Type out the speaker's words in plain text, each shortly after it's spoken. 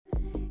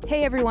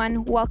Hey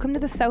everyone, welcome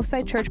to the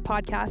Southside Church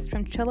podcast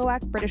from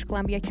Chilliwack, British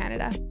Columbia,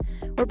 Canada.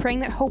 We're praying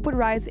that hope would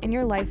rise in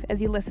your life as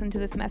you listen to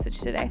this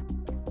message today.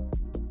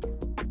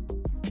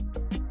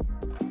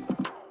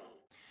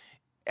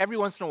 Every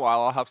once in a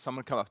while, I'll have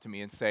someone come up to me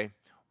and say,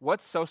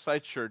 "What's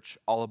Southside Church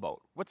all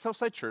about? What's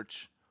Southside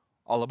Church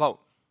all about?"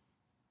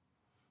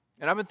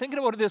 And I've been thinking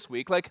about it this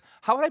week, like,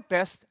 how would I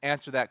best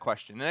answer that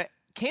question? And I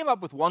came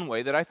up with one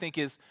way that I think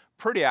is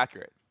pretty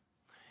accurate.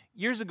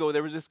 Years ago,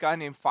 there was this guy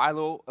named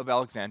Philo of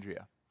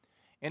Alexandria.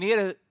 And he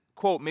had a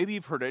quote, maybe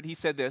you've heard it. He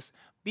said this: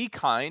 "Be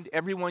kind,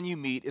 everyone you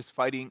meet is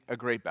fighting a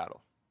great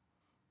battle."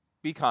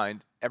 Be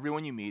kind,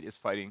 everyone you meet is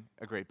fighting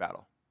a great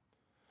battle.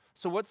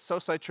 So what's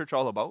Southside Church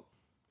all about?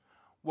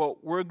 Well,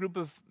 we're a group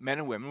of men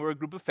and women, we're a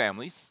group of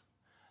families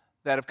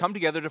that have come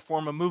together to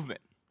form a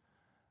movement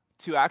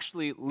to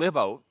actually live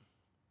out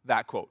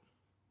that quote.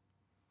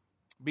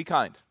 Be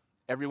kind,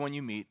 everyone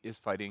you meet is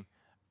fighting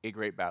a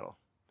great battle.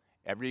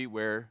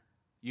 Everywhere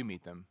you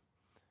meet them,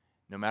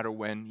 no matter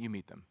when you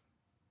meet them,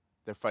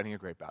 they're fighting a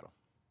great battle.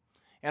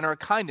 And our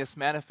kindness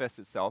manifests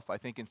itself, I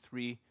think, in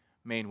three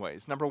main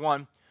ways. Number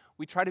one,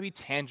 we try to be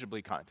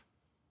tangibly kind.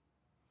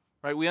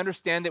 Right? We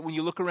understand that when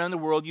you look around the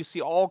world, you see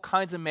all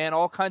kinds of men,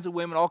 all kinds of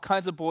women, all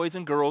kinds of boys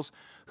and girls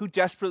who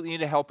desperately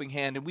need a helping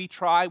hand. And we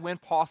try, when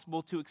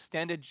possible, to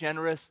extend a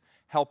generous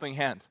helping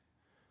hand.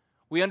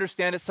 We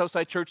understand at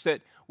Southside Church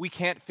that we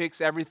can't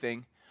fix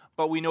everything,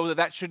 but we know that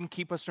that shouldn't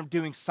keep us from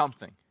doing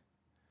something.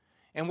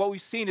 And what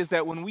we've seen is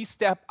that when we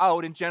step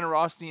out in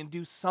generosity and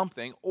do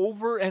something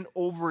over and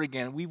over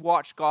again, we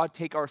watch God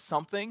take our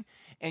something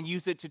and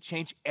use it to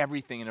change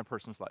everything in a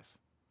person's life.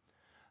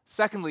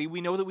 Secondly, we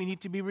know that we need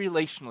to be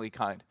relationally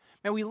kind.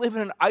 Man, we live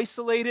in an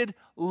isolated,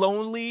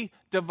 lonely,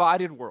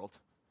 divided world.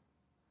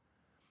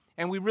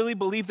 And we really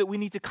believe that we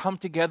need to come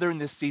together in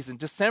this season.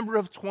 December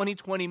of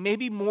 2020,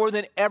 maybe more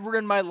than ever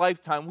in my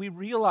lifetime, we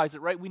realize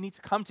it, right? We need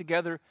to come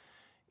together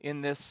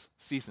in this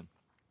season.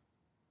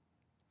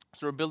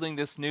 So we're building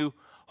this new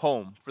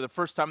home. For the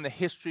first time in the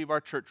history of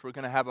our church, we're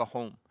going to have a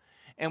home.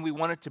 And we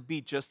want it to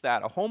be just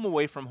that, a home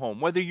away from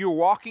home. Whether you're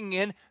walking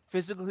in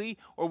physically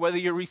or whether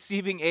you're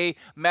receiving a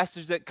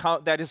message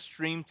that is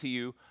streamed to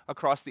you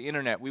across the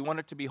internet, we want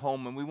it to be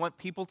home. And we want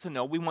people to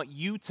know, we want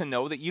you to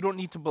know that you don't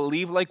need to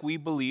believe like we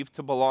believe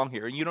to belong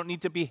here. And you don't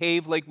need to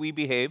behave like we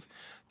behave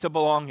to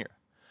belong here.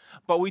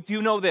 But we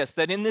do know this,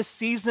 that in this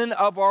season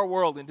of our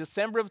world, in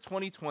December of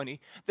 2020,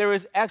 there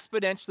is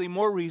exponentially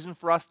more reason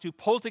for us to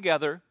pull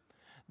together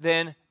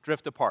than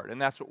drift apart.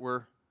 And that's what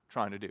we're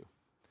trying to do.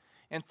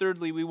 And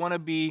thirdly, we want to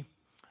be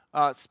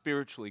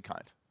spiritually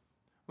kind.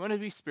 We want to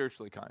be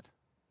spiritually kind.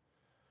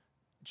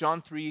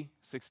 John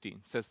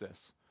 3:16 says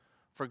this: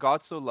 "For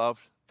God so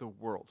loved the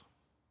world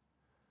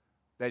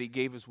that he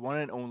gave his one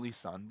and only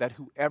Son, that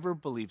whoever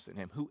believes in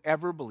him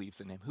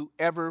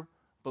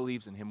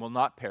will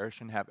not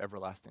perish and have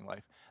everlasting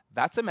life."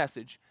 That's a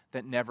message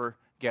that never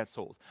gets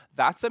old.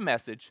 That's a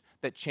message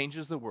that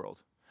changes the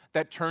world,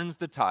 that turns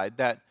the tide,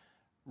 that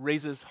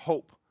raises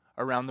hope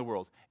around the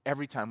world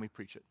every time we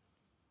preach it.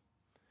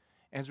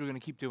 And so we're going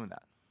to keep doing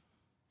that.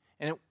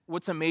 And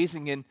what's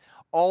amazing in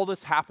all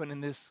that's happened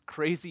in this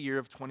crazy year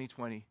of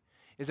 2020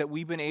 is that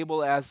we've been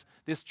able, as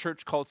this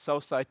church called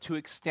Southside, to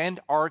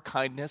extend our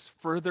kindness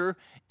further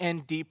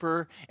and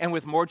deeper and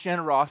with more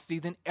generosity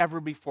than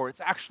ever before. It's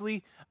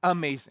actually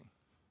amazing.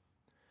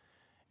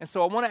 And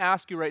so I want to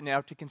ask you right now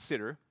to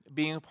consider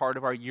being a part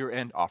of our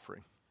year-end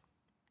offering.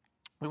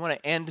 We want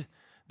to end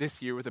this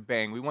year with a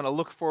bang. We want to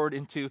look forward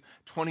into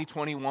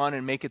 2021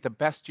 and make it the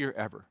best year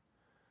ever.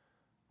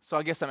 So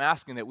I guess I'm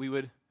asking that we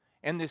would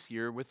end this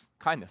year with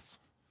kindness.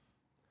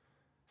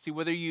 See,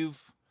 whether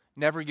you've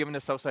never given to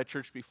Southside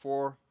Church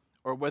before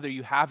or whether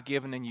you have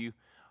given and you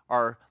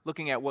are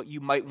looking at what you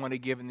might want to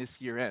give in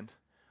this year end,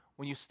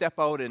 when you step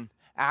out and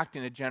act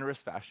in a generous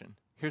fashion,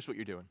 here's what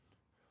you're doing.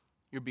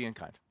 You're being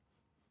kind.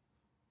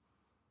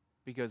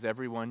 Because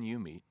everyone you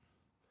meet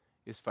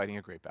is fighting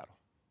a great battle.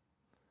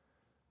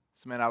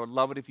 So, man, I would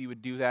love it if you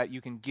would do that.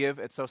 You can give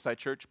at Southside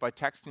Church by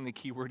texting the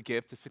keyword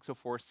give to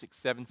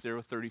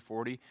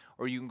 604-670-3040,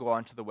 or you can go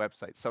onto the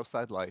website,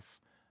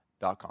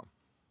 southsidelife.com.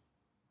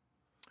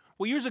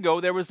 Well, years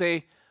ago, there was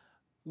a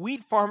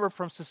wheat farmer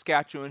from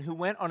Saskatchewan who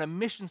went on a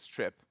missions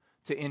trip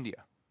to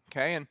India,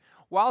 okay? And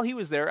while he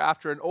was there,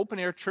 after an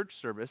open-air church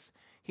service,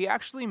 he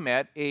actually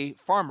met a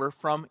farmer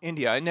from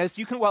India. And as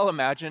you can well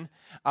imagine,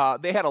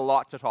 they had a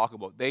lot to talk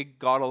about. They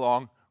got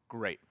along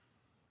great.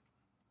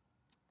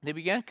 They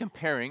began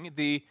comparing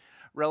the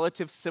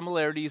relative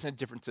similarities and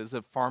differences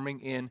of farming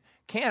in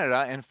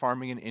Canada and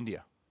farming in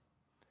India.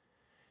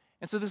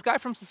 And so this guy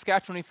from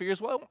Saskatchewan, he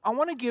figures, well, I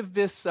want to give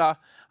this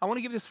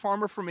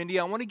farmer from India,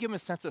 I want to give him a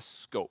sense of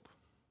scope.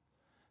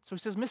 So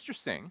he says, "Mr.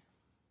 Singh,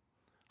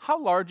 how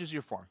large is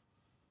your farm?"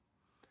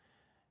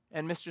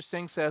 And Mr.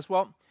 Singh says,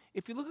 "Well,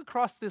 if you look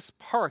across this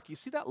park, you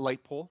see that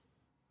light pole?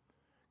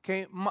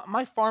 Okay,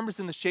 my farm is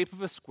in the shape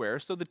of a square,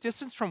 so the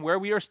distance from where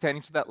we are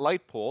standing to that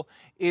light pole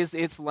is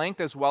its length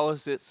as well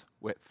as its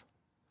width."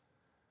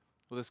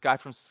 Well, this guy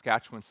from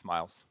Saskatchewan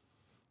smiles.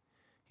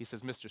 He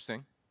says, "Mr.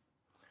 Singh,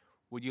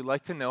 would you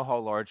like to know how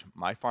large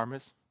my farm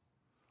is?"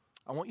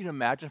 I want you to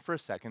imagine for a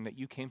second that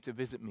you came to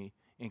visit me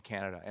in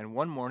Canada, and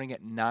one morning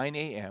at 9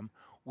 a.m.,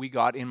 we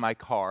got in my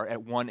car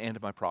at one end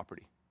of my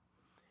property.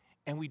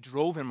 And we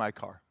drove in my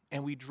car,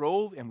 and we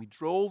drove, and we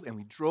drove, and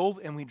we drove,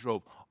 and we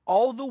drove,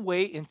 all the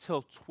way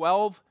until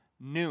 12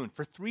 noon.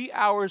 For 3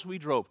 hours we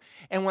drove.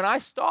 And when I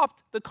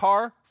stopped the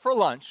car for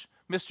lunch,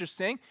 Mr.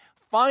 Singh,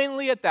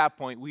 finally at that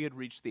point, we had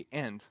reached the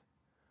end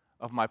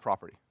of my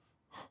property.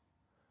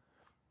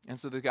 And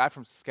so the guy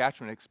from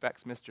Saskatchewan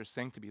expects Mr.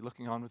 Singh to be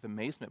looking on with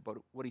amazement, but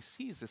what he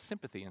sees is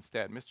sympathy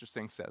instead. Mr.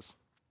 Singh says,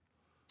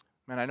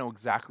 "Man, I know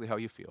exactly how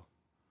you feel.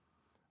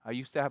 I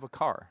used to have a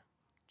car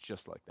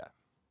just like that."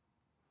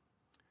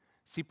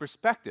 See,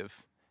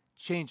 perspective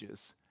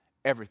changes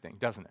everything,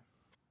 doesn't it?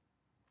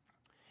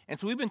 And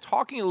so we've been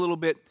talking a little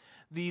bit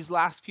these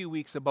last few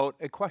weeks about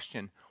a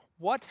question.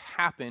 What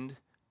happened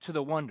to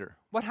the wonder?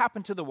 What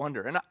happened to the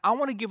wonder? And I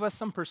want to give us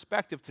some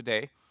perspective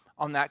today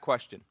on that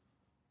question.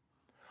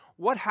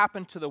 What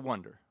happened to the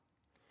wonder?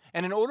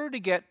 And in order to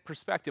get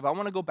perspective, I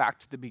want to go back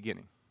to the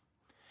beginning.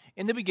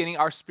 In the beginning,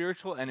 our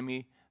spiritual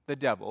enemy, the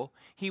devil,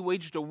 he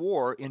waged a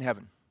war in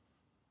heaven.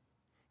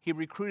 He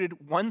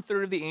recruited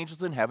 1/3 of the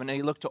angels in heaven, and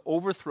he looked to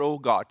overthrow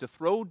God, to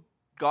throw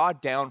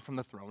God down from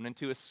the throne, and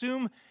to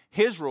assume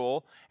his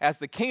role as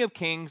the King of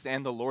Kings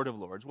and the Lord of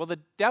Lords. Well, the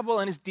devil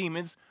and his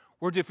demons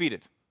were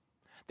defeated.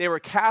 They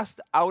were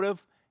cast out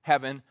of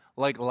heaven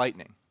like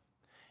lightning.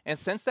 And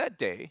since that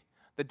day,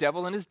 the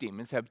devil and his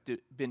demons have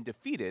been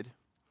defeated,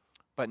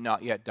 but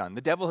not yet done.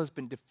 The devil has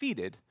been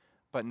defeated,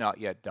 but not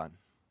yet done.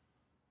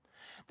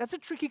 That's a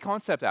tricky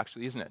concept,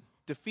 actually, isn't it?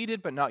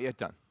 Defeated, but not yet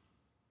done.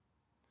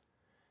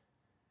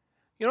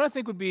 You know what I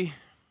think would be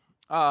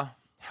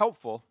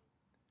helpful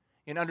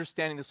in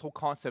understanding this whole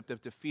concept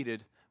of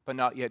defeated, but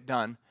not yet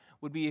done,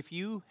 would be if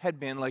you had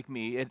been, like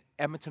me, an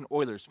Edmonton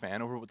Oilers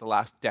fan over the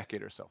last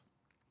decade or so.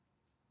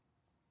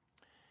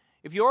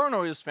 If you're an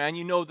Oilers fan,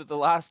 you know that the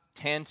last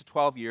 10 to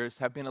 12 years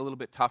have been a little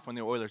bit tough on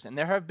the Oilers. And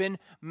there have been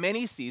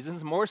many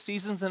seasons, more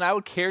seasons than I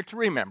would care to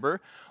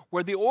remember,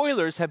 where the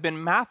Oilers have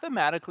been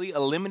mathematically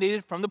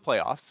eliminated from the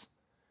playoffs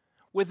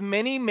with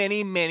many,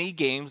 many, many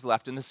games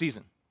left in the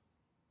season.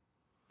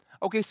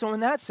 Okay, so in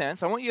that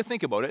sense, I want you to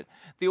think about it.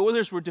 The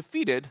Oilers were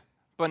defeated,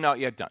 but not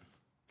yet done.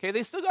 Okay,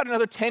 they still got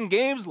another 10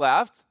 games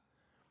left,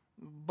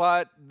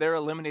 but they're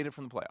eliminated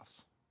from the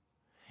playoffs.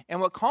 And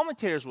what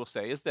commentators will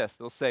say is this.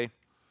 They'll say,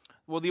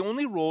 well, the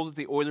only role that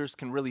the Oilers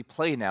can really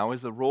play now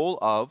is the role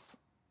of,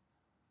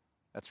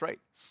 that's right,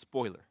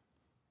 spoiler.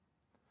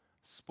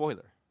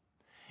 Spoiler.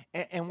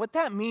 And what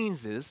that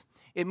means is,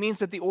 it means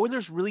that the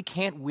Oilers really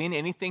can't win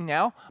anything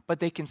now, but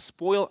they can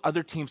spoil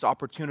other teams'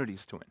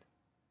 opportunities to win.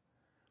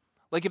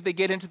 Like if they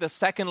get into the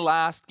second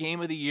last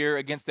game of the year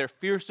against their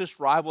fiercest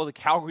rival, the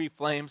Calgary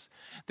Flames,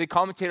 the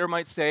commentator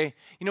might say,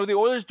 you know, the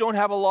Oilers don't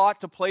have a lot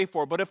to play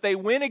for, but if they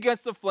win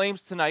against the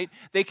Flames tonight,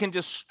 they can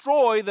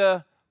destroy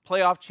the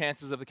playoff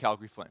chances of the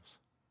Calgary Flames.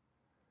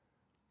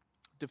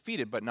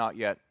 Defeated, but not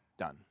yet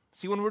done.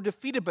 See, when we're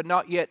defeated, but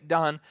not yet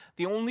done,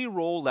 the only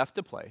role left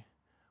to play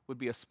would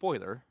be a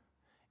spoiler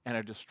and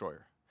a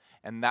destroyer.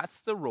 And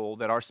that's the role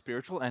that our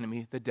spiritual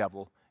enemy, the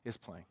devil, is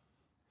playing.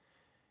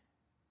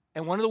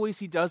 And one of the ways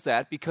he does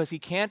that, because he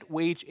can't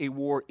wage a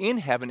war in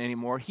heaven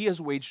anymore, he has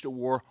waged a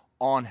war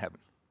on heaven,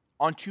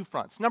 on two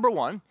fronts. Number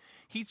one,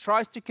 he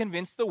tries to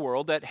convince the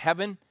world that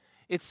heaven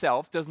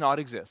itself does not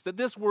exist, that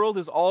this world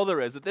is all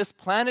there is, that this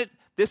planet,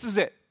 this is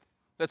it.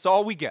 That's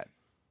all we get.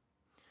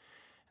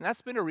 And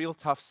that's been a real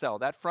tough sell.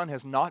 That front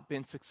has not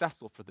been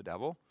successful for the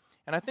devil.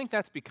 And I think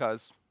that's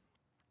because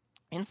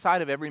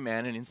inside of every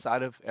man and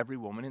inside of every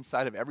woman,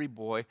 inside of every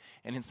boy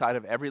and inside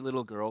of every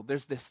little girl,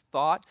 there's this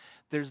thought,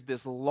 there's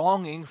this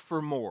longing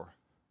for more.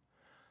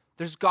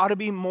 There's got to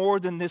be more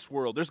than this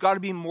world. There's got to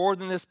be more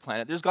than this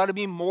planet. There's got to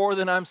be more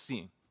than I'm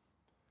seeing.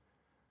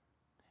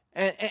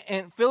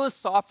 And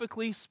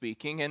philosophically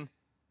speaking and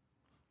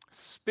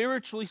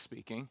spiritually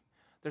speaking,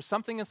 there's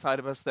something inside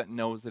of us that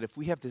knows that if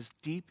we have this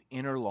deep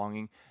inner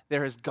longing,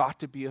 there has got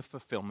to be a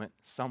fulfillment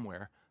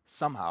somewhere,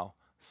 somehow,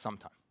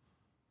 sometime.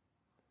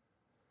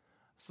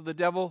 So the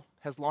devil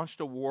has launched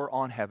a war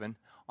on heaven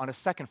on a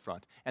second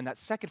front, and that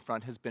second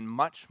front has been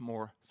much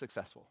more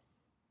successful.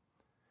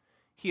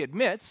 He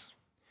admits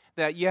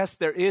that yes,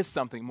 there is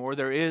something more,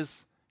 there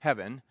is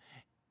heaven,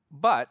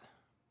 but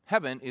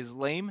heaven is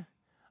lame,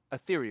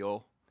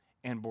 ethereal,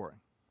 and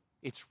boring.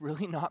 It's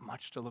really not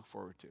much to look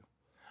forward to.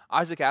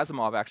 Isaac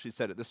Asimov actually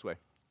said it this way.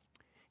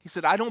 He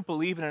said, I don't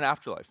believe in an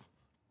afterlife,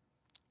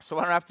 so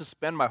I don't have to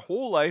spend my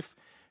whole life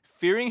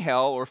fearing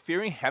hell or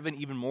fearing heaven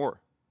even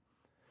more.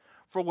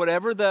 For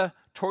whatever the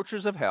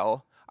tortures of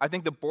hell, I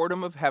think the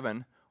boredom of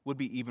heaven would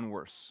be even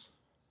worse.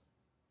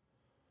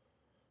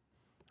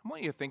 I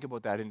want you to think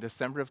about that in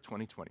December of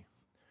 2020.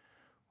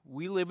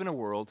 We live in a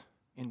world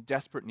in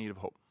desperate need of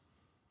hope,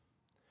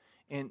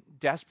 in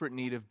desperate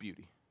need of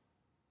beauty,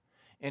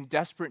 in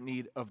desperate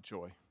need of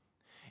joy,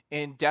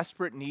 in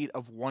desperate need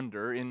of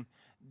wonder, in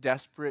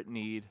desperate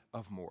need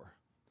of more.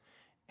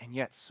 And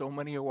yet so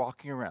many are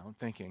walking around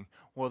thinking,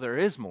 well, there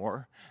is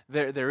more,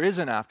 there is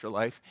an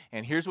afterlife,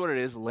 and here's what it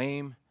is,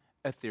 lame,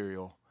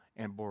 ethereal,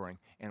 and boring.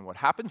 And what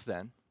happens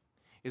then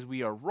is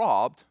we are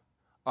robbed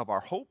of our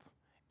hope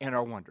and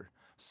our wonder.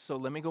 So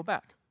let me go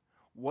back.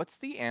 What's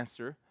the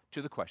answer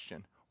to the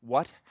question,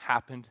 what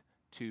happened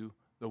to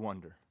the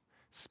wonder?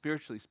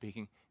 Spiritually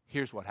speaking,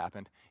 here's what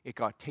happened. It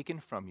got taken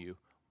from you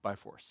by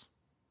force.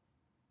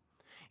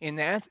 In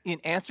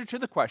answer to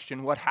the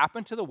question, what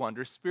happened to the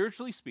wonder,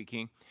 spiritually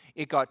speaking,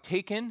 it got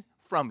taken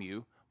from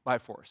you by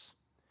force.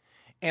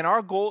 And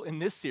our goal in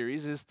this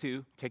series is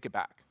to take it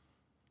back.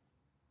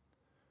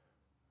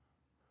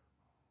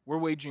 We're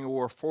waging a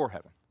war for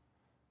heaven.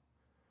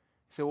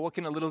 So what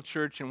can a little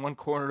church in one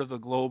corner of the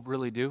globe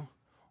really do?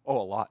 Oh,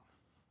 a lot.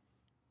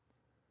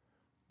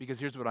 Because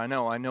here's what I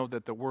know. I know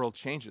that the world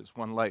changes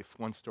one life,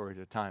 one story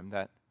at a time.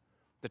 That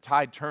the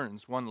tide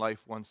turns one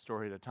life, one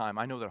story at a time.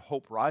 I know that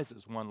hope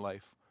rises one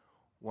life,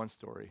 one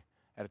story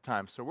at a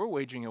time. So we're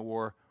waging a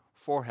war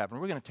for heaven.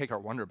 We're going to take our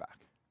wonder back.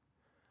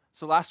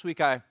 So last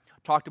week I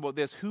talked about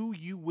this, who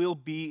you will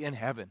be in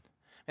heaven.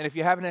 And if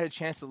you haven't had a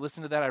chance to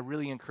listen to that, I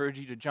really encourage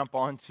you to jump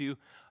onto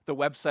the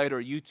website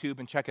or YouTube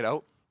and check it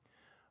out.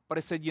 But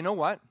I said, you know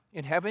what?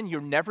 In heaven,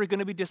 you're never going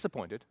to be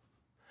disappointed.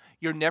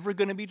 You're never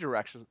going to be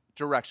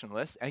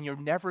directionless, and you're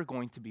never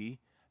going to be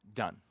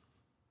done.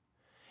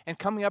 And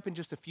coming up in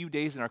just a few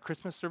days in our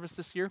Christmas service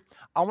this year,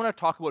 I want to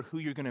talk about who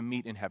you're going to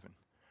meet in heaven.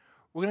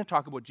 We're going to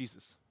talk about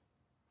Jesus.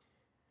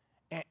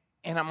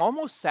 And I'm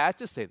almost sad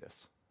to say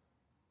this,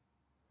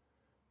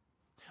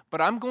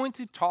 but I'm going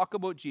to talk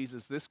about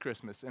Jesus this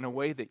Christmas in a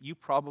way that you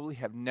probably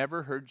have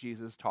never heard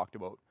Jesus talked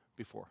about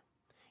before,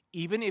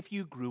 even if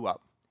you grew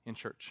up in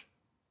church.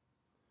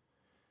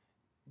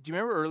 Do you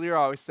remember earlier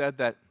I always said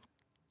that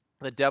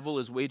the devil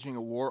is waging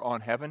a war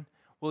on heaven?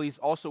 Well, he's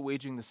also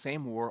waging the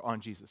same war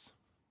on Jesus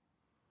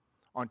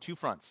on two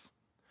fronts.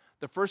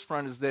 The first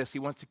front is this. He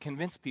wants to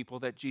convince people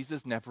that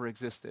Jesus never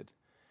existed.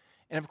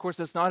 And of course,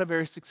 that's not a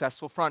very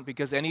successful front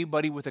because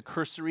anybody with a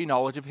cursory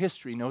knowledge of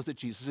history knows that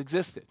Jesus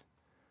existed.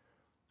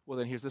 Well,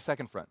 then here's the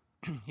second front.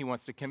 He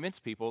wants to convince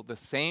people the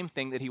same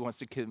thing that he wants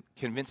to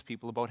convince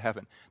people about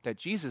heaven, that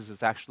Jesus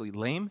is actually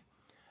lame,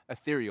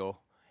 ethereal,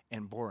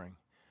 and boring.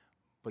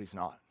 But he's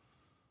not.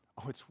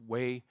 Oh, it's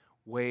way,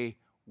 way,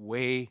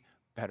 way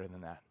better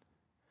than that.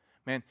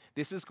 Man,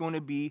 this is going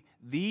to be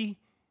the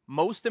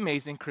most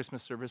amazing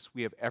Christmas service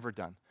we have ever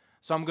done.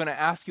 So I'm going to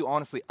ask you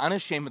honestly,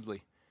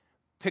 unashamedly,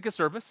 pick a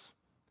service,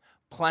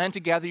 plan to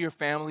gather your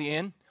family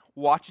in,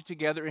 watch it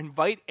together,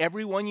 invite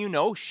everyone you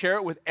know, share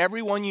it with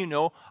everyone you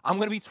know. I'm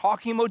going to be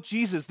talking about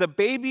Jesus, the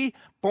baby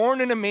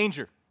born in a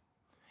manger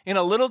in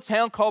a little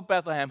town called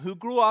Bethlehem, who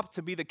grew up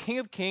to be the King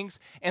of Kings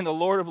and the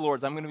Lord of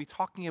Lords. I'm going to be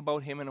talking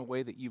about him in a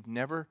way that you've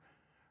never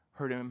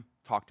heard him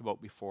talked about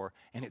before,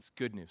 and it's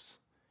good news.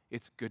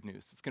 It's good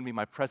news. It's going to be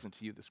my present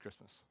to you this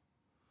Christmas.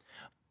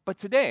 But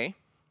today,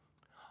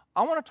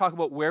 I want to talk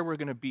about where we're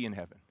going to be in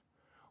heaven.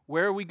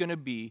 Where are we going to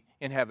be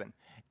in heaven?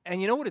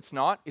 And you know what it's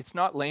not? It's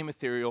not lame,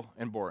 ethereal,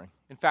 and boring.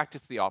 In fact,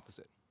 it's the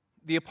opposite.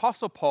 The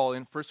Apostle Paul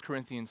in 1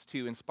 Corinthians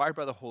 2, inspired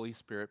by the Holy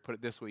Spirit, put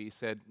it this way. He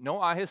said, "No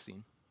eye has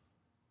seen,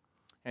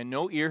 and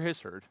no ear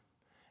has heard,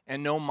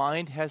 and no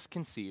mind has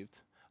conceived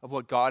of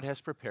what God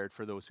has prepared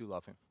for those who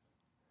love him."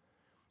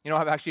 You know,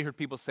 I've actually heard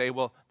people say,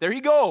 well, there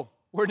you go.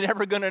 We're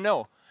never going to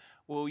know.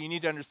 Well, you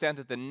need to understand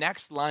that the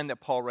next line that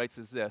Paul writes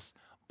is this,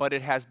 but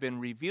it has been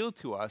revealed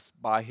to us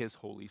by his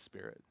Holy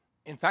Spirit.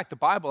 In fact, the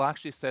Bible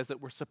actually says that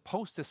we're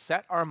supposed to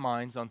set our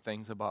minds on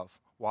things above.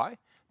 Why?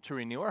 To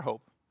renew our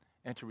hope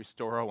and to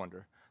restore our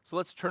wonder. So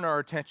let's turn our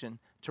attention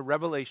to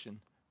Revelation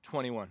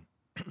 21.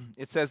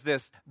 It says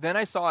this, "Then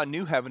I saw a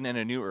new heaven and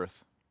a new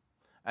earth,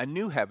 a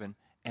new heaven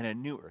and a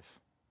new earth.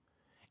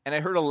 And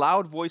I heard a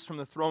loud voice from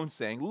the throne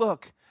saying,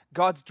 'Look,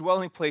 God's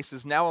dwelling place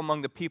is now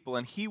among the people,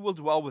 and he will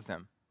dwell with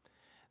them.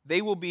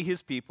 They will be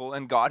his people,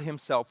 and God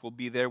himself will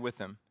be there with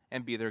them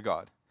and be their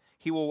God.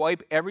 He will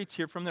wipe every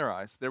tear from their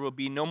eyes. There will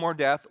be no more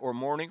death or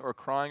mourning or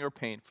crying or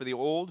pain, for the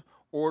old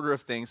order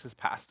of things has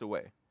passed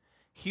away.'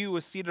 He who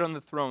was seated on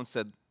the throne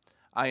said,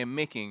 'I am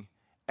making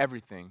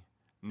everything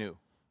new.'"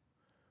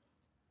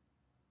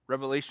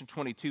 Revelation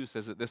 22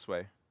 says it this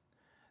way,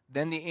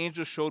 "Then the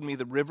angel showed me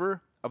the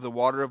river of the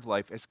water of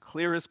life, as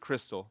clear as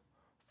crystal,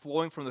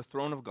 flowing from the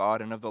throne of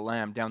God and of the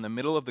Lamb down the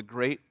middle of the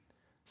great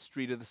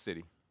street of the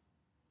city.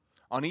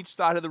 On each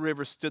side of the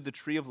river stood the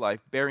tree of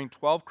life, bearing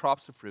 12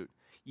 crops of fruit,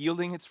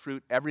 yielding its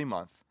fruit every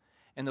month,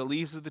 and the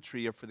leaves of the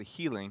tree are for the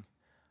healing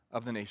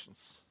of the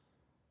nations."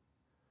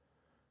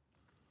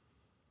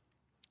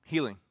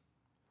 Healing,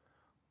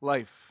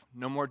 life,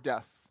 no more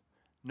death,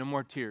 no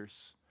more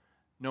tears,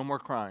 no more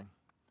crying,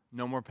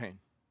 no more pain.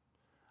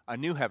 A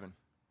new heaven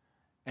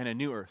and a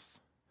new earth.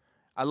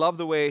 I love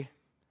the way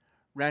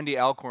Randy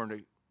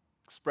Alcorn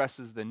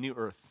expresses the new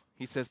earth.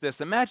 He says this,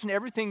 "Imagine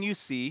everything you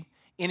see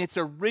in its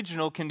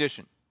original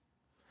condition.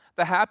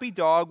 The happy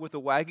dog with a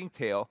wagging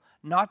tail,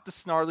 not the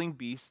snarling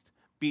beast,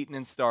 beaten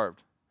and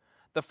starved.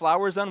 The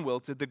flowers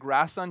unwilted, the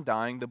grass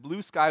undying, the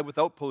blue sky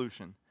without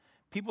pollution.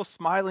 People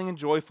smiling and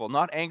joyful,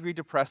 not angry,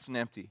 depressed, and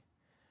empty.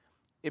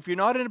 If you're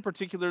not in a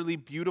particularly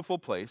beautiful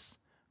place,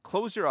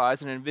 close your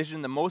eyes and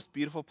envision the most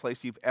beautiful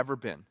place you've ever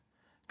been.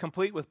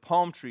 complete with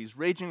palm trees,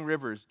 raging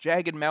rivers,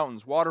 jagged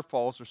mountains,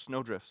 waterfalls, or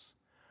snowdrifts.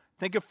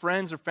 Think of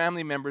friends or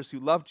family members who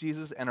love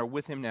Jesus and are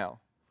with him now.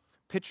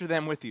 Picture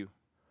them with you,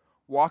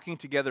 walking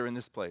together in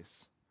this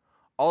place.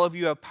 All of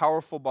you have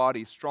powerful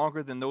bodies,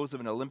 stronger than those of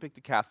an Olympic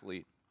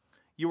decathlete.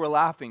 You are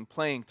laughing,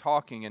 playing,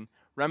 talking, and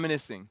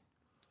reminiscing.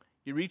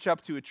 You reach up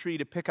to a tree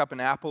to pick up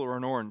an apple or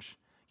an orange.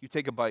 You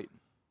take a bite.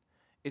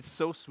 It's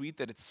so sweet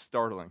that it's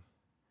startling.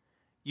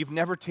 You've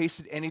never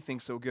tasted anything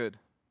so good.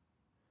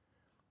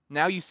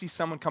 Now you see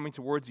someone coming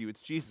towards you.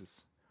 It's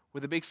Jesus,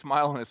 with a big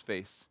smile on his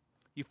face.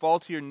 You fall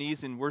to your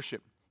knees in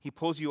worship. He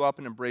pulls you up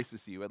and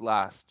embraces you at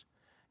last.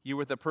 You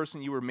are the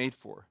person you were made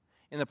for,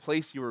 in the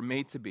place you were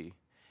made to be.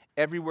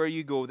 Everywhere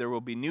you go, there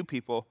will be new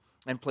people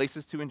and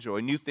places to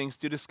enjoy, new things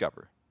to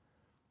discover.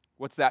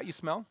 What's that you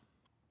smell?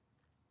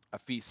 A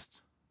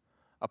feast.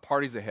 A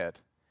party's ahead,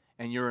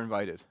 and you're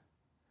invited.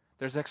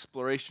 There's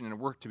exploration and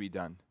work to be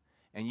done,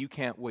 and you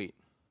can't wait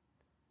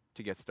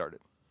to get started.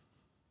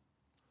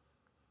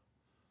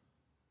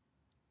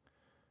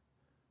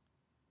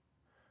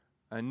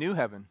 A new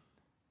heaven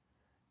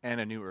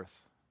and a new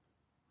earth.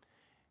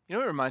 You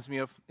know what it reminds me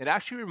of? It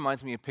actually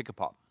reminds me of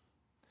Pick-a-Pop.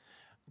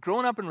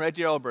 Growing up in Red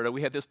Deer, Alberta,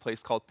 we had this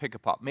place called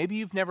Pick-a-Pop. Maybe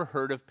you've never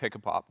heard of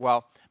Pick-a-Pop.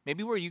 Well,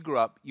 maybe where you grew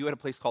up, you had a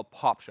place called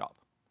Pop Shop.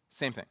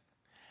 Same thing.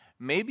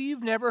 Maybe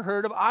you've never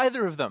heard of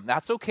either of them.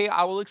 That's okay,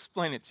 I will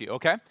explain it to you,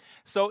 okay?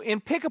 So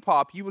in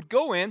Pick-a-Pop, you would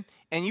go in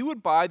and you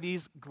would buy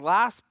these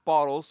glass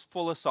bottles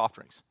full of soft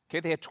drinks. Okay,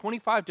 they had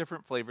 25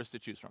 different flavors to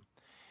choose from.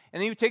 And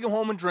then you would take them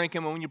home and drink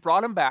them, and when you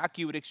brought them back,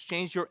 you would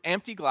exchange your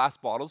empty glass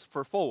bottles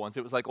for full ones.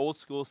 It was like old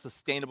school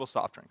sustainable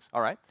soft drinks,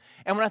 all right?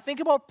 And when I think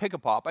about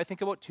Pick-a-Pop, I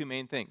think about two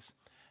main things.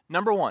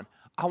 Number one,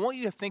 I want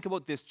you to think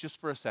about this just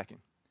for a second.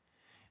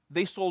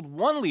 They sold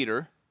 1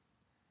 liter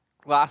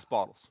glass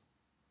bottles,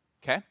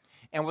 okay?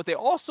 And what they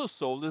also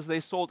sold is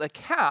they sold a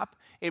cap,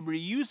 a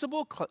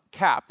reusable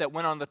cap that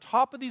went on the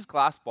top of these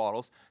glass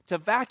bottles to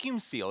vacuum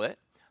seal it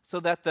so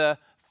that the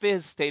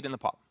fizz stayed in the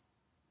pop.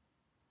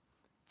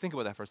 Think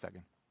about that for a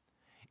second.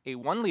 A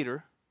 1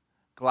 liter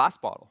glass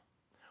bottle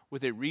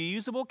with a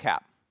reusable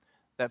cap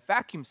that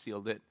vacuum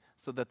sealed it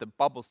so that the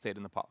bubbles stayed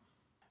in the pop,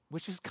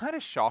 which is kind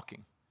of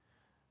shocking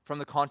from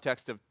the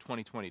context of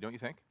 2020, don't you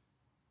think?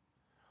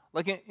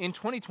 Like in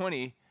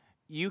 2020,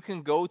 you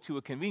can go to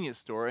a convenience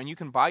store and you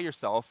can buy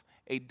yourself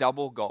a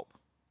double gulp,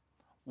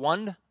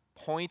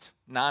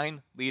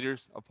 1.9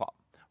 liters of pop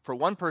for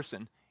one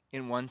person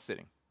in one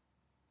sitting.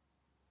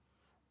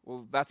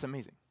 Well, that's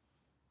amazing.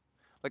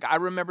 Like I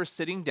remember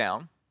sitting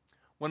down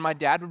when my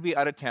dad would be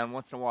out of town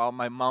once in a while,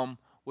 my mom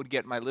would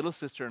get my little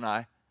sister and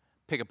I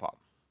Pick-a-Pop.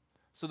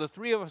 So the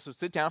three of us would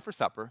sit down for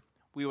supper,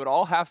 we would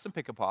all have some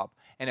Pick-a-Pop,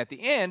 and at the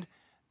end,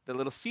 the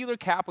little sealer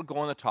cap would go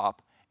on the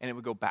top and it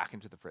would go back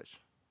into the fridge.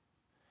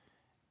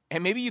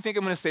 And maybe you think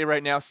I'm going to say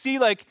right now, see,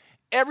 like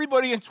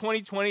everybody in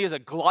 2020 is a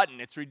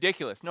glutton. It's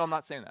ridiculous. No, I'm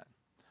not saying that.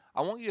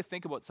 I want you to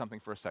think about something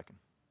for a second.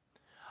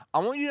 I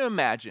want you to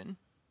imagine,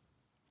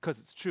 because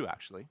it's true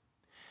actually,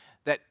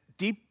 that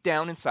deep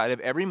down inside of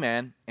every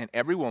man and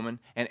every woman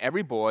and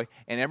every boy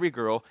and every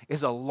girl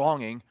is a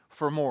longing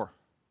for more.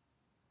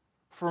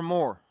 For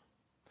more.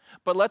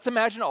 But let's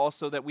imagine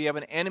also that we have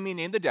an enemy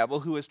named the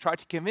devil who has tried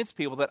to convince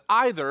people that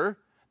either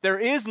there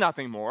is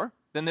nothing more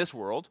than this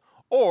world,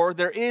 or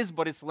there is,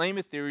 but it's lame,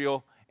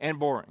 ethereal, and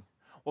boring.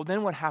 Well,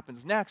 then what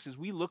happens next is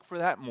we look for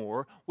that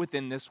more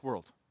within this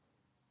world.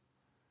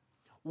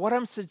 What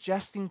I'm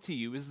suggesting to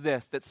you is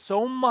this, that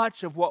so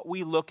much of what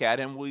we look at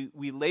and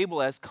we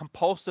label as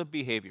compulsive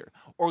behavior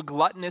or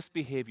gluttonous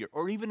behavior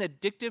or even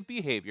addictive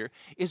behavior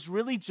is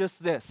really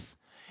just this.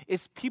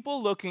 It's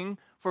people looking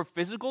for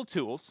physical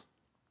tools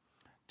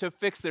to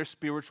fix their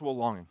spiritual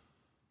longing.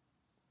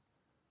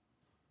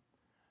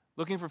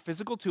 Looking for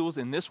physical tools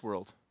in this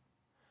world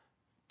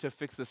to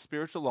fix the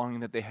spiritual longing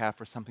that they have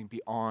for something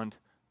beyond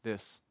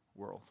this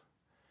world.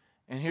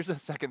 And here's the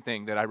second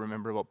thing that I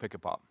remember about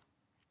Pick-a-Pop.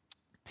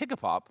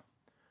 Pick-a-Pop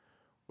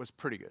was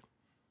pretty good.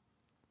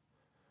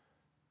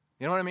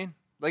 You know what I mean?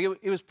 Like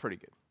it was pretty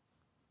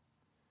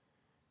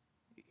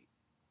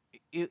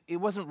good. It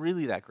wasn't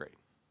really that great.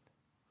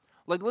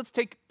 Like let's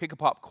take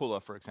Pick-a-Pop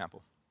Cola, for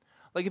example.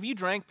 Like if you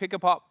drank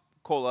Pick-a-Pop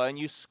Cola and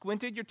you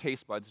squinted your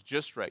taste buds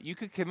just right, you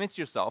could convince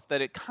yourself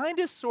that it kind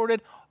of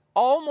sorted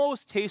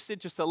almost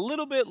tasted just a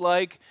little bit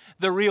like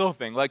the real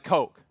thing, like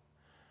Coke.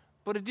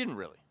 But it didn't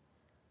really.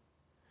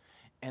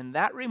 And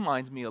that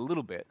reminds me a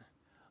little bit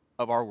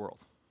of our world.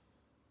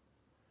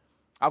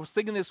 I was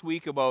thinking this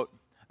week about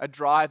a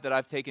drive that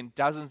I've taken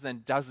dozens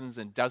and dozens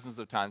and dozens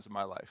of times in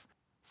my life.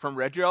 From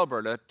Red Deer,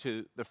 Alberta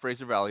to the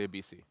Fraser Valley of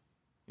BC.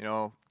 You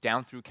know,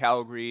 down through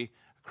Calgary,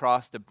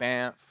 across to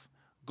Banff,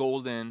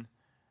 Golden,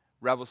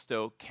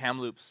 Revelstoke,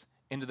 Kamloops,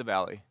 into the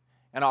valley.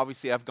 And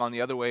obviously I've gone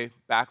the other way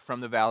back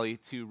from the valley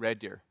to Red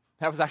Deer.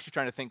 I was actually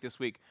trying to think this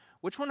week,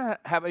 which one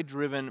have I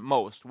driven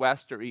most,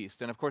 west or east?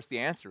 And of course the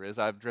answer is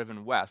I've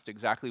driven west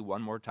exactly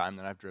one more time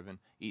than I've driven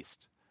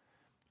east.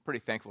 Pretty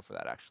thankful for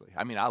that actually.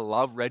 I mean, I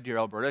love Red Deer,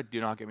 Alberta, do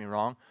not get me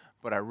wrong,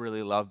 but I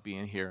really love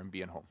being here and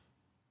being home.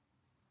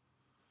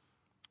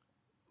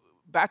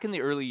 Back in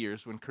the early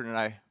years when Kurt and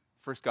I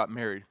first got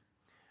married,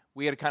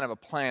 we had a kind of a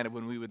plan of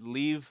when we would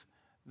leave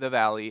the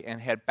valley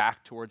and head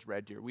back towards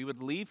Red Deer. We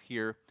would leave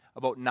here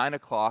about 9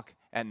 o'clock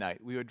at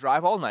night. We would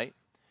drive all night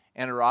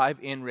and arrive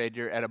in Red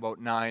Deer at about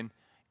 9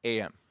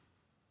 a.m.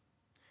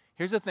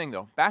 Here's the thing,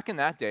 though. Back in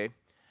that day,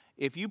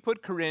 if you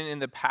put Corinne in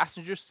the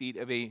passenger seat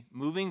of a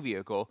moving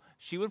vehicle,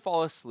 she would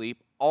fall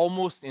asleep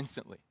almost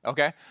instantly,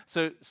 okay?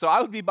 So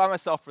I would be by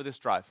myself for this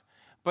drive.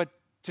 But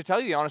to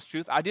tell you the honest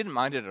truth, I didn't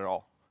mind it at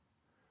all.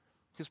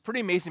 It was pretty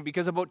amazing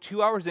because about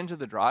 2 hours into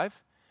the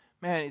drive,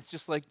 man, it's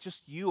just like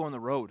just you on the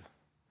road.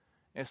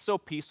 And it's so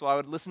peaceful. I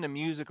would listen to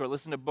music or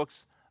listen to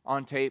books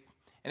on tape.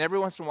 And every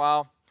once in a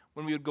while,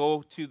 when we would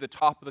go to the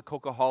top of the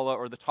Coquihalla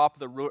or the top of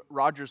the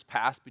Rogers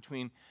Pass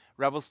between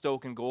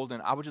Revelstoke and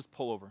Golden, I would just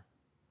pull over.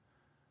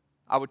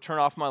 I would turn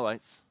off my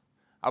lights.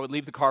 I would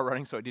leave the car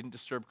running so I didn't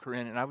disturb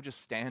Corinne, and I would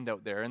just stand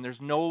out there. And there's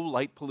no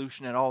light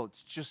pollution at all.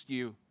 It's just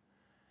you.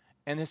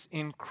 And this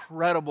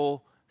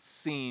incredible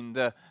scene,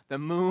 the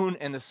moon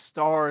and the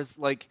stars,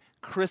 like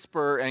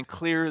crisper and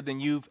clearer than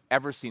you've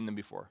ever seen them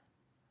before.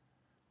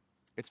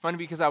 It's funny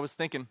because I was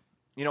thinking,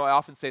 I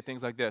often say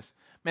things like this,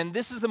 man,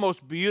 this is the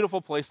most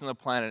beautiful place on the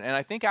planet. And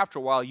I think after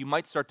a while, you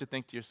might start to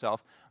think to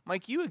yourself,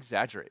 Mike, you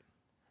exaggerate.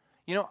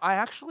 I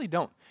actually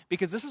don't,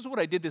 because this is what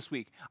I did this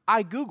week.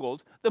 I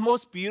Googled the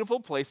most beautiful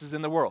places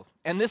in the world,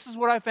 and this is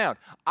what I found.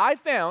 I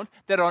found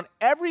that on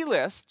every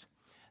list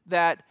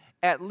that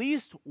at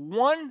least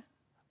one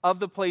of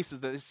the places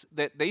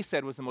that they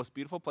said was the most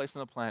beautiful place on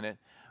the planet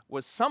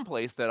was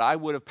someplace that I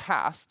would have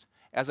passed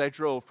as I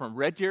drove from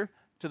Red Deer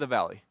to the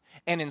valley.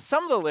 And in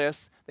some of the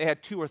lists, they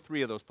had 2 or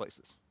 3 of those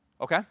places,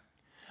 okay?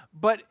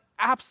 But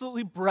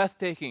absolutely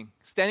breathtaking,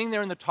 standing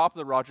there in the top of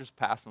the Rogers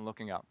Pass and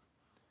looking up.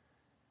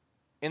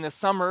 In the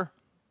summer,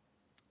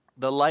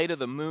 the light of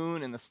the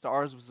moon and the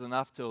stars was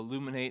enough to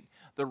illuminate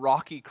the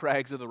rocky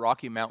crags of the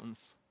Rocky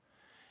Mountains.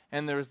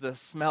 And there was the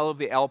smell of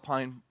the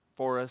alpine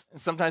forest,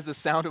 and sometimes the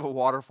sound of a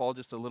waterfall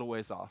just a little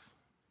ways off.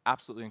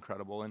 Absolutely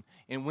incredible. And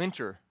in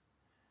winter,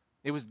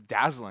 it was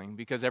dazzling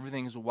because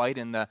everything is white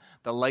and the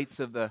lights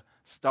of the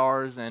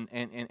stars and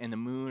the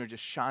moon are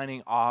just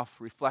shining off,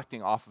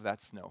 reflecting off of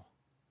that snow.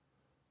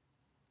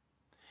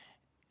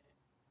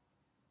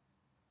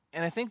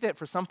 And I think that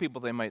for some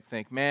people, they might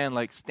think, man,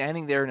 like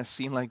standing there in a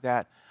scene like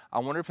that, I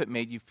wonder if it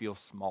made you feel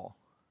small.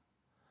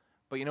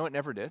 But you know what? It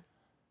never did.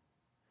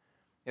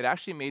 It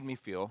actually made me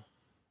feel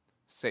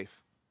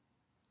safe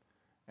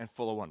and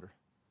full of wonder.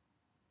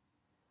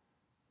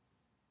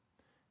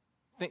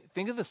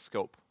 Think of the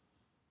scope.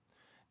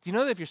 Do you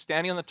know that if you're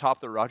standing on the top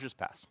of the Rogers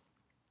Pass,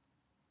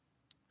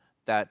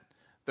 that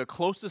the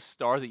closest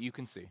star that you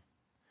can see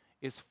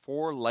is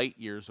 4 light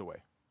years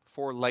away?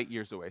 4 light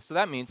years away. So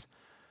that means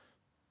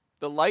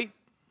the light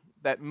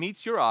that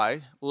meets your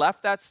eye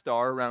left that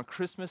star around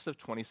Christmas of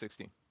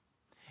 2016.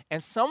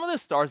 And some of the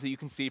stars that you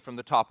can see from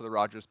the top of the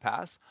Rogers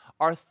Pass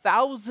are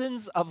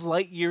thousands of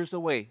light years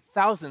away.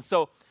 Thousands.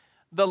 So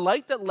the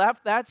light that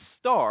left that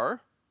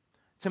star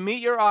to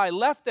meet your eye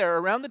left there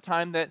around the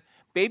time that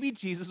baby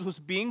Jesus was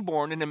being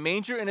born in a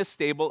manger in a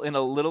stable in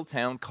a little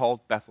town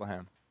called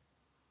Bethlehem.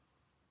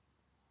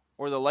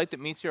 Or the light that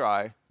meets your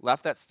eye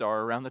left that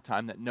star around the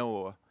time that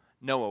Noah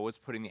was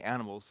putting the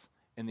animals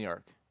in the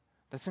ark.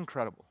 That's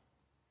incredible.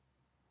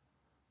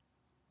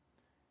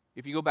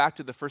 If you go back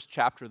to the first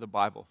chapter of the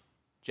Bible,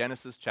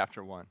 Genesis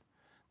chapter 1,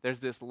 there's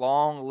this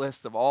long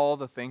list of all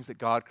the things that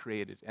God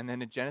created. And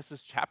then in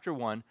Genesis chapter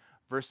 1,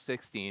 verse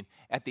 16,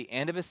 at the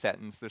end of a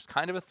sentence, there's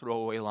kind of a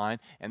throwaway line,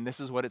 and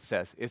this is what it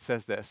says. It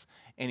says this,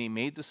 and he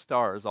made the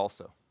stars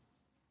also.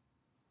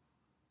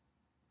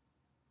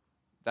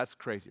 That's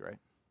crazy, right?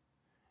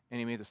 And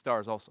he made the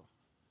stars also.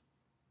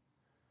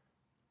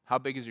 How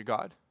big is your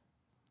God?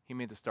 He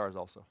made the stars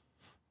also.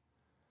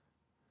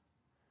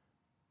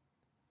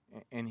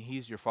 And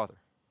he's your Father.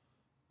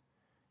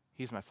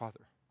 He's my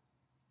Father.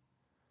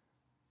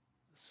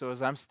 So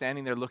as I'm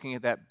standing there looking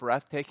at that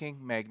breathtaking,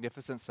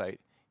 magnificent sight,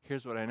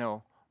 here's what I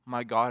know.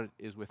 My God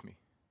is with me.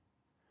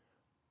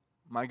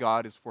 My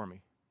God is for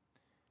me.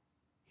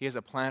 He has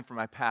a plan for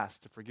my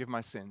past to forgive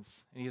my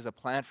sins, and he has a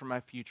plan for my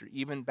future.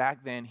 Even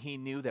back then, he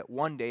knew that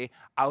one day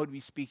I would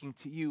be speaking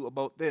to you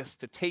about this,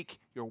 to take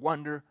your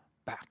wonder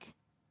back.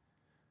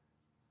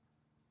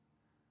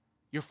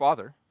 Your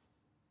Father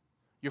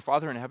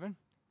in heaven,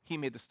 he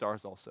made the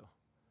stars also.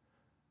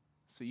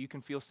 So you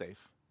can feel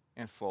safe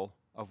and full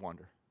of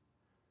wonder.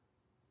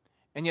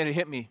 And yet it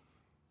hit me.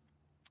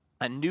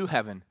 A new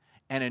heaven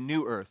and a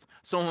new earth.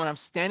 So when I'm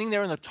standing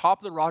there on the top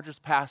of the Rogers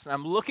Pass and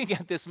I'm looking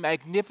at this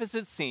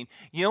magnificent scene,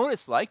 you know what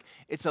it's like?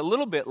 It's a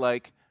little bit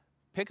like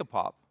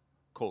Pick-a-Pop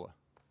Cola.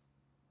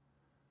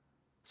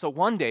 So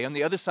one day on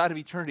the other side of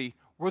eternity,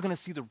 we're going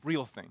to see the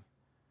real thing.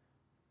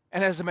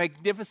 And as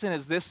magnificent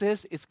as this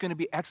is, it's going to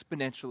be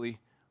exponentially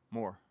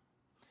more.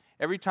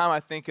 Every time I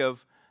think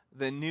of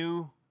the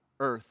new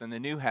earth and the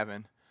new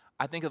heaven,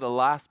 I think of the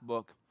last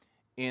book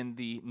in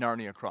the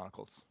Narnia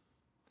Chronicles.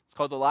 It's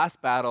called The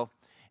Last Battle,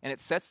 and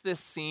it sets this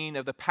scene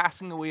of the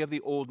passing away of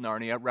the old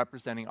Narnia,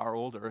 representing our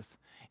old earth,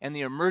 and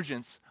the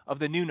emergence of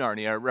the new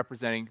Narnia,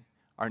 representing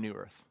our new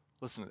earth.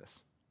 Listen to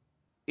this.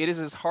 It is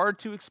as hard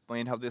to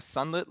explain how this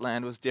sunlit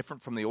land was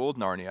different from the old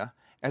Narnia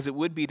as it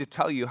would be to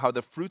tell you how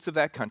the fruits of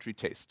that country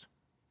taste.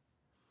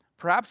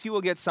 Perhaps you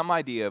will get some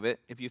idea of it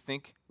if you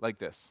think like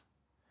this.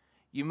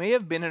 You may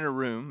have been in a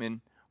room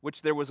in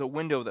which there was a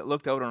window that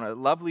looked out on a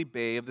lovely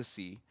bay of the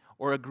sea,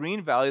 or a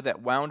green valley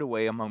that wound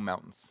away among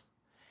mountains.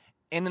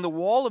 And in the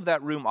wall of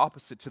that room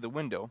opposite to the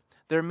window,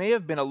 there may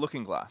have been a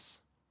looking glass.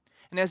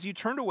 And as you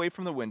turned away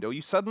from the window,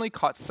 you suddenly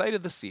caught sight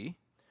of the sea,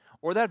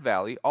 or that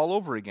valley, all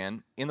over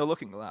again in the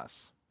looking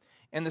glass.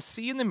 And the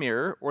sea in the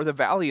mirror, or the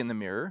valley in the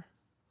mirror,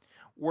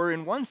 were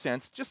in one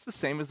sense just the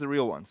same as the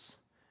real ones.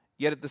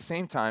 Yet at the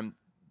same time,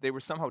 they were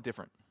somehow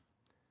different.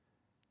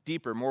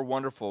 Deeper, more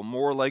wonderful,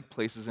 more like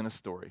places in a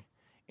story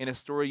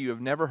you have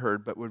never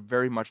heard but would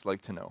very much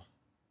like to know.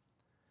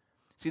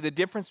 See, the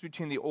difference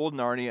between the old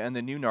Narnia and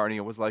the new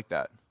Narnia was like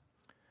that.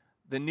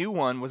 The new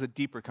one was a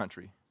deeper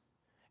country.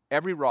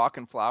 Every rock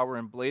and flower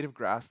and blade of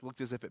grass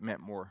looked as if it meant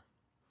more.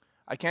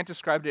 I can't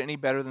describe it any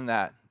better than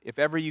that. If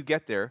ever you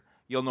get there,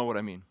 you'll know what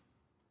I mean.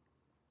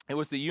 It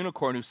was the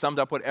unicorn who summed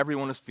up what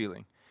everyone was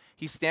feeling.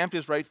 He stamped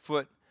his right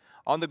foot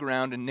on the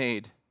ground and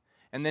neighed,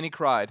 and then he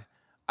cried,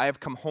 "I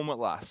have come home at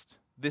last.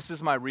 This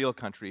is my real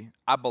country.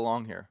 I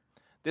belong here.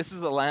 This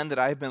is the land that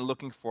I have been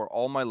looking for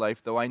all my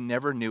life, though I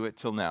never knew it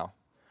till now."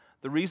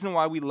 The reason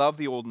why we love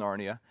the old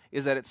Narnia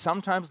is that it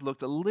sometimes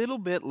looked a little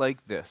bit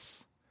like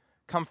this.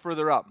 Come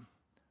further up,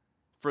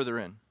 further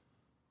in.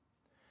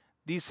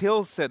 "These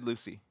hills," said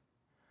Lucy,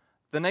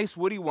 "the nice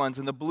woody ones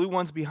and the blue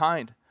ones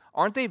behind,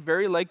 aren't they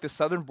very like the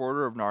southern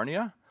border of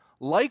Narnia?"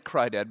 "Like,"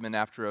 cried Edmund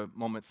after a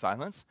moment's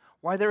silence.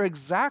 "Why, they're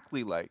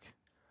exactly like.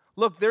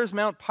 Look, there's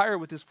Mount Pyre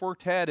with his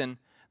forked head, and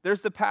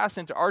there's the pass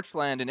into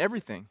Archland and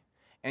everything."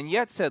 "And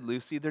yet," said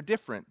Lucy, "they're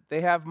different.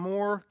 They have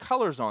more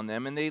colors on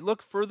them, and they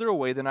look further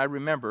away than I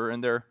remember,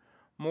 and they're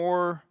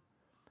more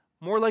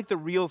like the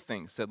real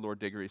thing," said Lord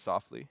Diggory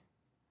softly.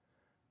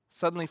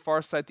 Suddenly,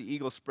 Farsight the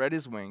eagle spread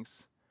his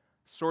wings,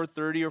 soared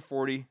 30 or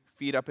 40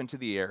 feet up into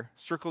the air,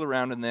 circled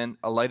around, and then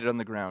alighted on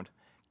the ground.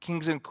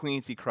 "Kings and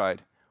queens," he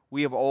cried,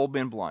 "we have all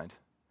been blind.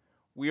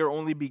 We are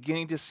only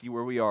beginning to see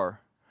where we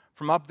are.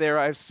 From up there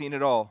I have seen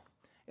it all.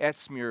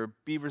 Etzmure,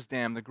 Beaver's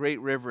Dam, the great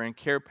river, and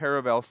Cair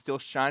Paravel still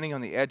shining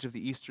on the edge of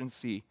the eastern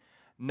sea.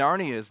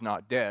 Narnia is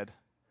not dead.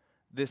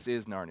 This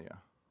is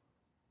Narnia."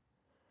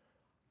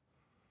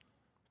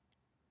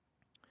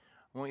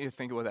 I want you to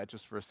think about that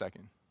just for a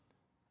second.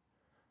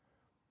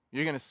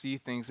 You're going to see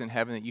things in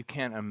heaven that you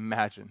can't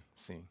imagine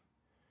seeing.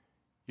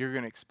 You're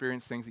going to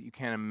experience things that you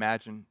can't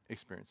imagine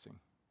experiencing.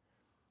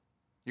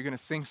 You're going to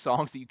sing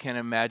songs that you can't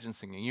imagine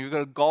singing. You're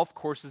going to golf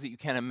courses that you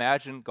can't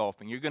imagine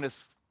golfing. You're going to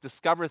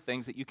discover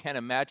things that you can't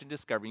imagine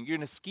discovering. You're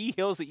going to ski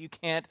hills that you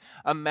can't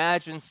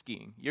imagine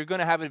skiing. You're going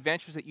to have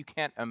adventures that you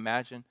can't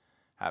imagine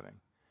having.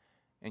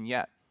 And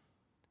yet,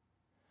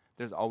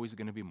 there's always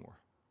going to be more.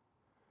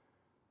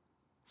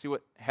 See,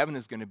 what heaven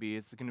is going to be,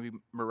 it's going to be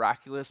a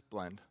miraculous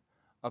blend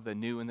of the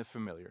new and the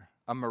familiar.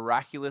 A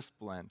miraculous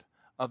blend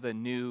of the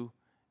new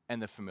and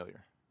the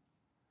familiar.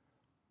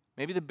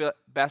 Maybe the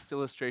best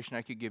illustration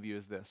I could give you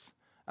is this.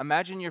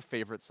 Imagine your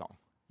favorite song.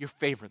 Your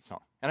favorite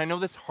song. And I know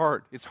that's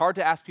hard. It's hard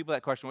to ask people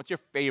that question. What's your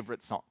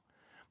favorite song?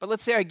 But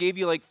let's say I gave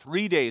you like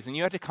 3 days and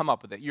you had to come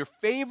up with it. Your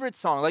favorite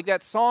song, like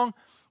that song,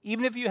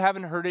 even if you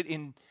haven't heard it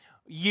in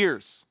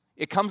years,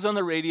 it comes on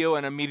the radio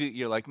and immediately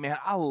you're like, man,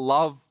 I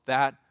love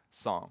that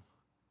song.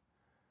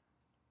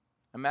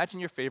 Imagine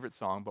your favorite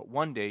song, but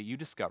one day you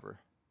discover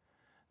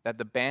that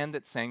the band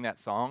that sang that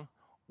song,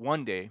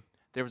 one day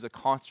there was a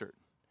concert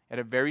at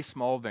a very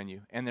small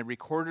venue, and they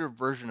recorded a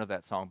version of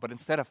that song, but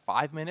instead of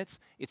 5 minutes,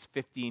 it's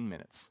 15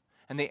 minutes.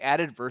 And they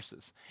added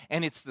verses.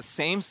 And it's the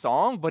same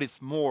song, but it's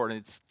more, and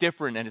it's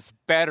different, and it's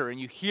better, and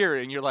you hear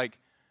it, and you're like,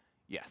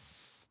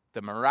 yes,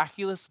 the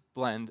miraculous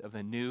blend of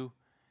the new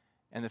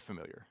and the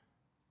familiar.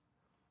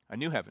 A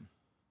new heaven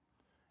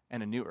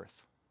and a new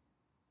earth.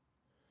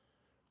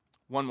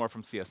 One more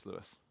from C.S.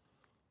 Lewis.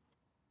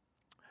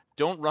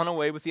 Don't run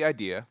away with the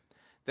idea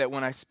that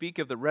when I speak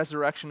of the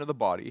resurrection of the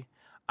body,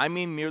 I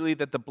mean merely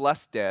that the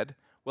blessed dead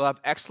will have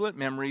excellent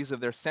memories of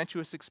their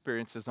sensuous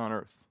experiences on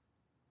earth.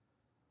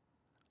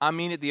 I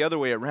mean it the other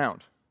way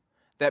around.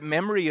 That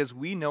memory as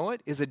we know it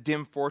is a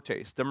dim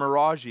foretaste, a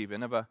mirage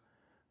even, of a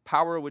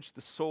power which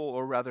the soul,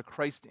 or rather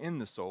Christ in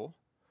the soul,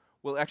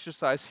 will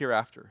exercise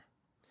hereafter.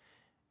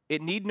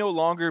 It need no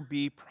longer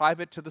be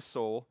private to the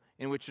soul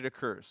in which it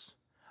occurs.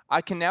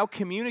 I can now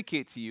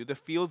communicate to you the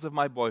fields of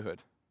my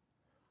boyhood.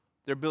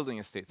 They're building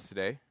estates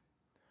today,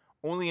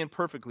 only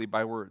imperfectly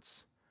by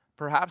words.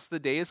 Perhaps the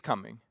day is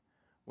coming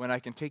when I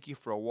can take you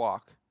for a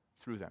walk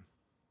through them.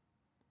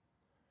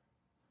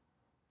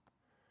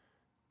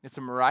 It's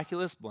a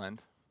miraculous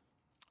blend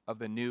of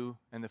the new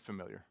and the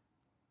familiar.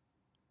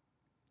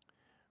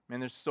 Man,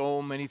 there's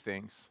so many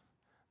things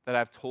that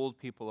I've told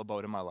people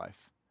about in my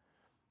life.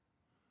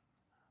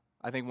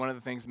 I think one of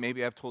the things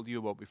maybe I've told you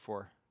about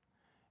before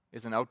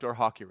is an outdoor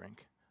hockey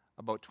rink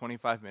about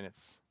 25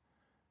 minutes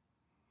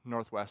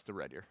northwest of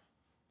Red Deer.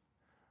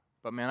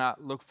 But man, I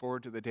look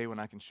forward to the day when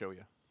I can show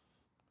you.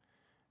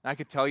 And I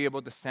could tell you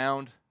about the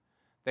sound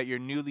that your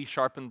newly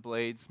sharpened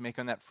blades make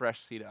on that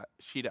fresh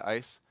sheet of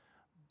ice,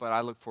 but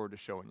I look forward to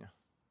showing you.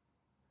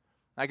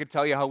 I could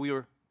tell you how we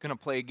were going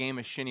to play a game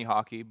of shinny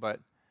hockey, but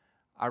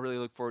I really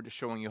look forward to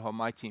showing you how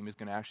my team is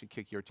going to actually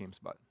kick your team's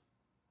butt.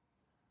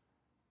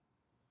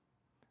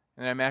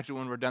 And I imagine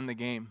when we're done the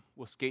game,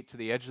 we'll skate to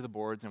the edge of the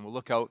boards and we'll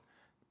look out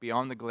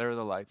beyond the glare of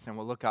the lights and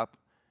we'll look up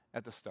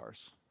at the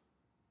stars.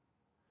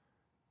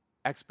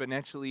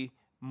 Exponentially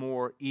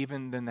more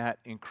even than that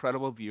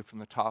incredible view from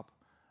the top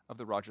of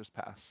the Rogers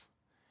Pass.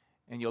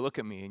 And you'll look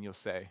at me and you'll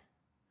say,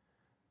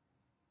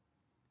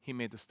 He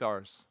made the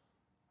stars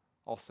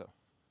also.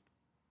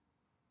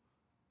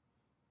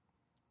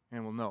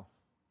 And we'll know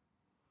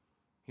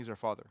He's our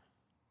Father.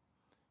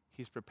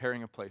 He's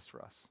preparing a place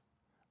for us,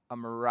 a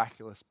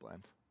miraculous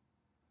blend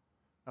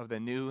of the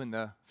new and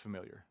the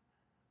familiar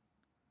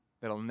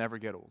that'll never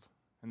get old,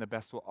 and the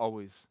best will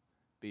always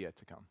be yet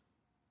to come.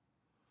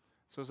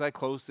 So as I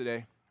close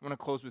today, I want to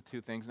close with two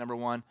things. Number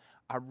one,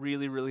 I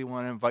really, really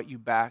want to invite you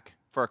back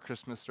for our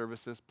Christmas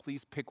services.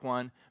 Please pick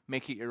one,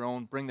 make it your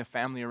own, bring the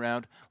family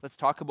around. Let's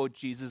talk about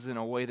Jesus in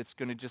a way that's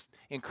going to just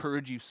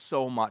encourage you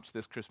so much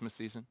this Christmas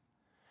season.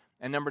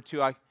 And number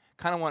two, I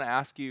kind of want to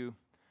ask you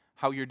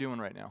how you're doing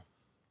right now.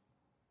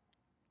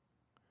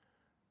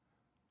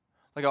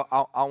 Like,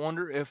 I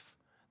wonder if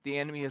the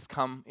enemy has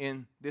come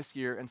in this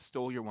year and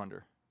stole your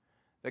wonder.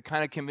 That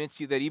kind of convinced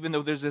you that even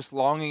though there's this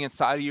longing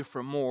inside of you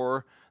for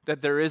more,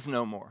 that there is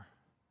no more.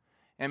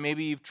 And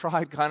maybe you've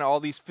tried kind of all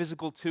these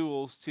physical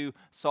tools to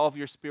solve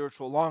your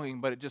spiritual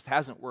longing, but it just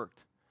hasn't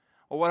worked.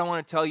 Well, what I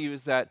want to tell you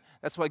is that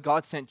that's why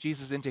God sent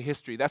Jesus into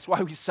history. That's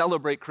why we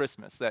celebrate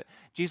Christmas, that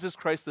Jesus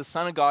Christ, the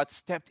Son of God,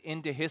 stepped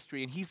into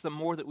history, and He's the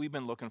more that we've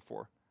been looking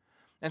for.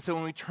 And so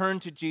when we turn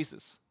to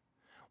Jesus,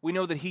 we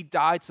know that He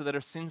died so that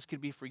our sins could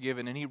be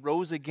forgiven, and He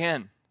rose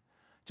again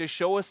to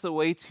show us the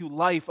way to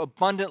life,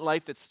 abundant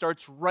life that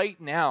starts right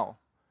now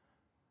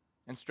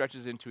and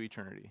stretches into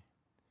eternity.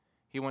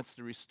 He wants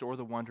to restore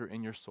the wonder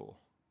in your soul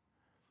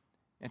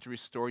and to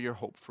restore your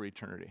hope for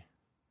eternity.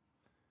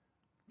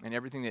 And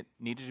everything that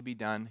needed to be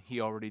done,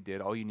 He already did.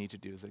 All you need to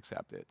do is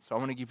accept it. So I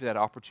want to give you that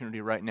opportunity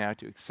right now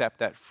to accept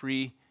that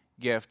free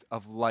gift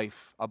of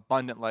life,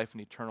 abundant life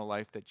and eternal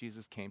life that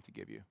Jesus came to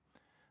give you.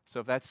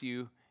 So if that's you,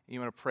 and you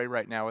want to pray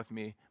right now with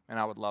me, and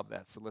I would love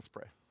that. So let's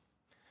pray.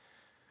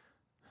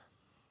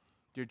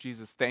 Dear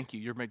Jesus, thank you.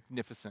 You're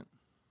magnificent.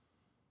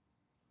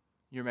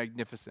 You're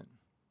magnificent.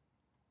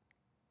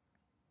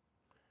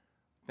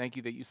 Thank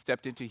you that you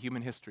stepped into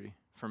human history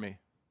for me.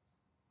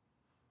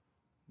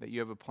 That you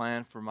have a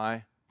plan for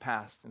my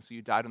past, and so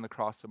you died on the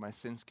cross so my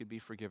sins could be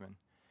forgiven.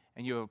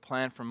 And you have a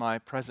plan for my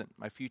present,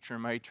 my future,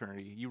 and my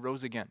eternity. You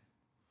rose again.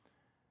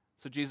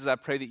 So Jesus, I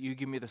pray that you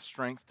give me the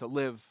strength to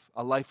live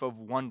a life of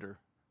wonder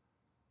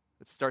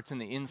that starts in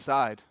the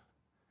inside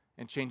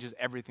and changes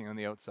everything on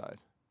the outside.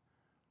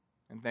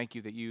 And thank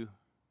you that you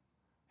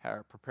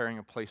are preparing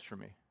a place for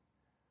me,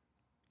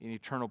 an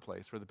eternal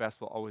place where the best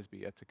will always be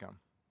yet to come.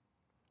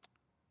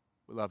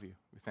 We love you.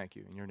 We thank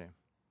you in your name.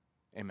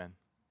 Amen.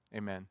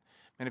 Amen.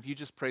 And if you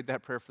just prayed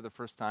that prayer for the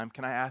first time,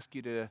 can I ask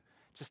you to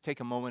just take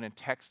a moment and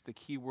text the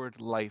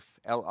keyword LIFE,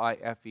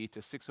 L-I-F-E, to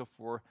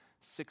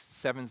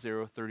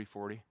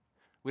 604-670-3040.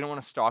 We don't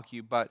want to stalk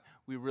you, but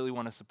we really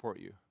want to support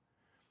you.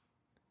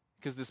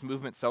 Because this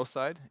movement,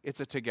 Southside, it's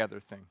a together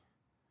thing.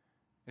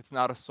 It's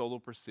not a solo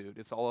pursuit.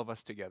 It's all of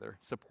us together,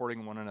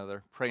 supporting one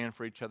another, praying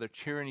for each other,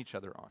 cheering each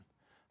other on.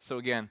 So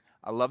again,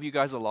 I love you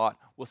guys a lot.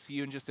 We'll see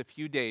you in just a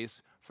few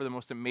days for the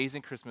most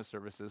amazing Christmas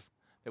services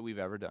that we've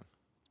ever done.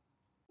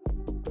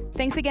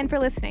 Thanks again for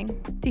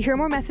listening. To hear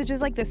more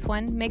messages like this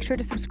one, make sure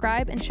to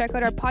subscribe and check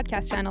out our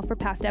podcast channel for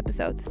past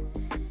episodes.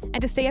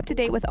 And to stay up to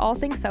date with all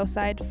things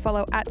Southside,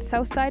 follow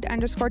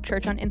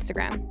 @Southside_Church on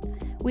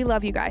Instagram. We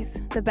love you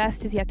guys. The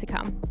best is yet to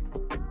come.